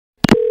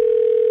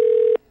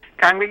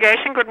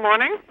Congregation, good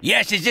morning.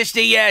 Yes, is this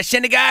the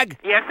synagogue?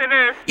 Yes, it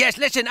is. Yes,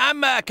 listen,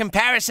 I'm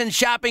comparison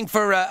shopping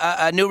for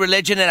a new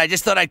religion, and I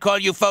just thought I'd call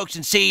you folks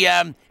and see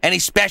any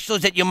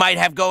specials that you might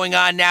have going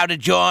on now to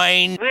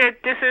join.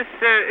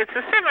 It's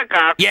a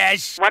synagogue.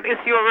 Yes. What is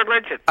your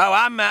religion? Oh,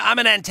 I'm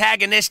an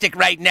antagonistic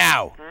right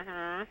now.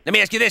 Mm-hmm. Let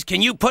me ask you this: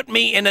 can you put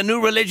me in a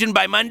new religion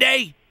by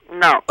Monday?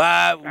 No.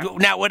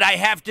 Now would I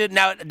have to?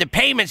 Now the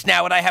payments.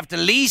 Now would I have to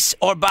lease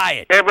or buy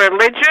it? A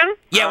religion?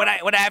 Yeah,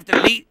 would I have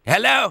to lease?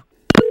 Hello.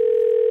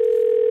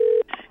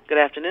 Good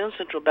afternoon,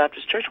 Central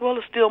Baptist Church. Well,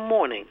 it's still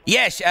morning.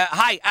 Yes,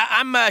 hi.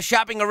 I'm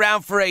shopping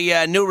around for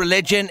a new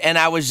religion, and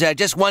I was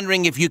just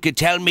wondering if you could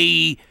tell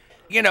me,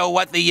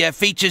 what the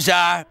features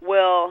are.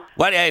 Well...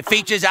 What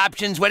features,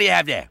 options, what do you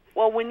have there?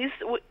 Well, when you...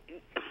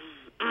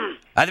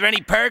 Are there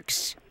any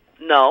perks?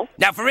 No.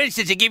 Now, for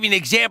instance, to give you an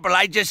example,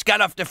 I just got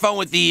off the phone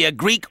with the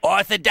Greek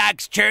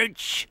Orthodox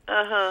Church.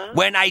 Uh-huh.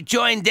 When I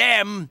joined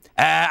them,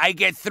 I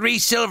get 3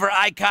 silver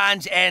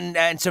icons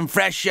and some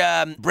fresh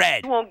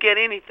bread. You won't get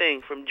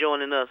anything from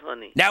joining us,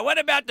 honey. Now, what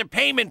about the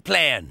payment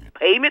plan?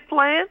 Payment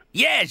plan?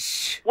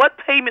 Yes. What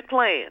payment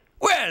plan?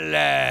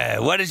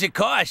 Well, what does it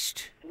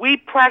cost? We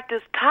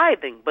practice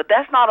tithing, but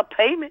that's not a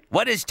payment.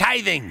 What is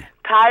tithing?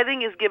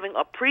 Tithing is giving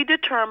a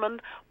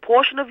predetermined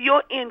portion of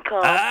your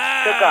income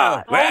to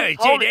God. Well,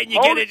 then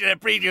you get into the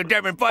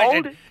predetermined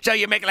portion, Hold it. so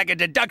you make like a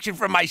deduction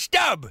from my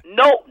stub.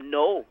 No.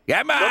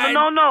 Come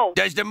on. No.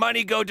 Does the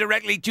money go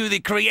directly to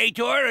the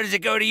creator, or does it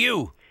go to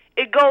you?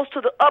 It goes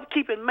to the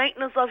upkeep and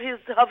maintenance of his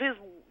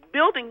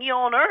building here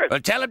on earth.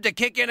 Well, tell him to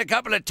kick in a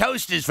couple of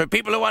toasters for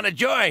people who want to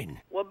join.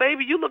 Well,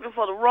 baby, you're looking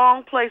for the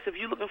wrong place if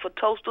you're looking for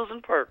toasters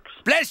and perks.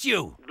 Bless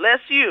you.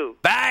 Bless you.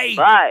 Bye.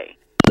 Bye.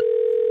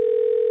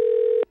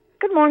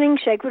 Good morning,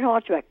 Sacred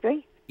Heart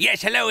Rectory.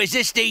 Yes, hello. Is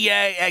this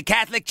the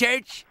Catholic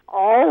Church?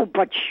 Oh,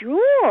 but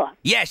sure.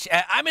 Yes,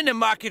 I'm in the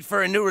market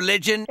for a new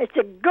religion. It's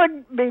a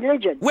good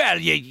religion. Well,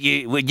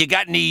 you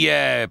got any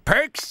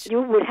perks?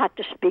 You would have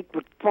to speak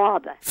with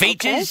Father.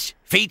 Features?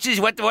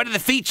 Features? What are the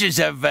features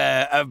of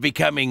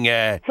becoming?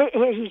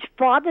 He's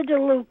Father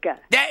DeLuca.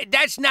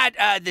 That's not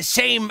the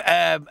same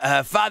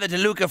Father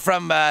DeLuca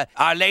from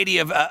Our Lady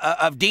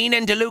of Dean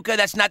and DeLuca.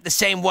 That's not the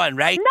same one,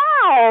 right?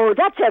 No,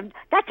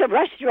 that's a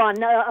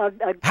restaurant.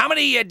 How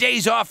many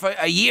days off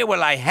a year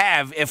will I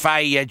have if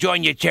I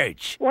join your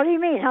church? What do you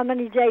mean? How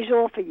many days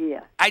off a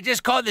year? I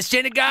just called the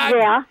synagogue.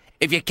 Yeah.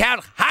 If you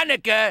count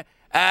Hanukkah,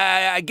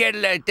 I get.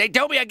 They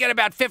told me I get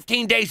about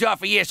 15 days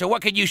off a year. So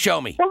what can you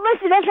show me? Well,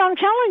 listen, that's what I'm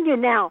telling you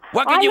now.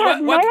 What can you? I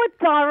have no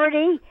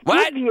authority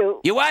What? with you.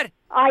 You what?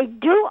 I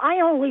do. I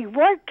only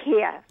work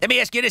here. Let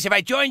me ask you this: if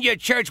I join your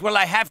church, will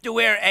I have to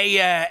wear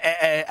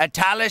a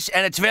tallis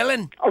and a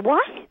tefillin? A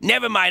what?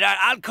 Never mind.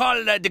 I'll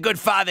call the good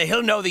father.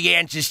 He'll know the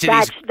answers to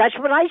these. That's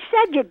what I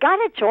said. You got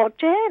to talk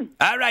to him.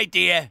 All right,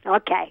 dear.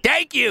 Okay.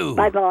 Thank you.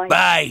 Bye-bye.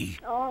 Bye.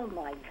 Oh,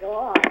 my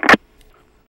God.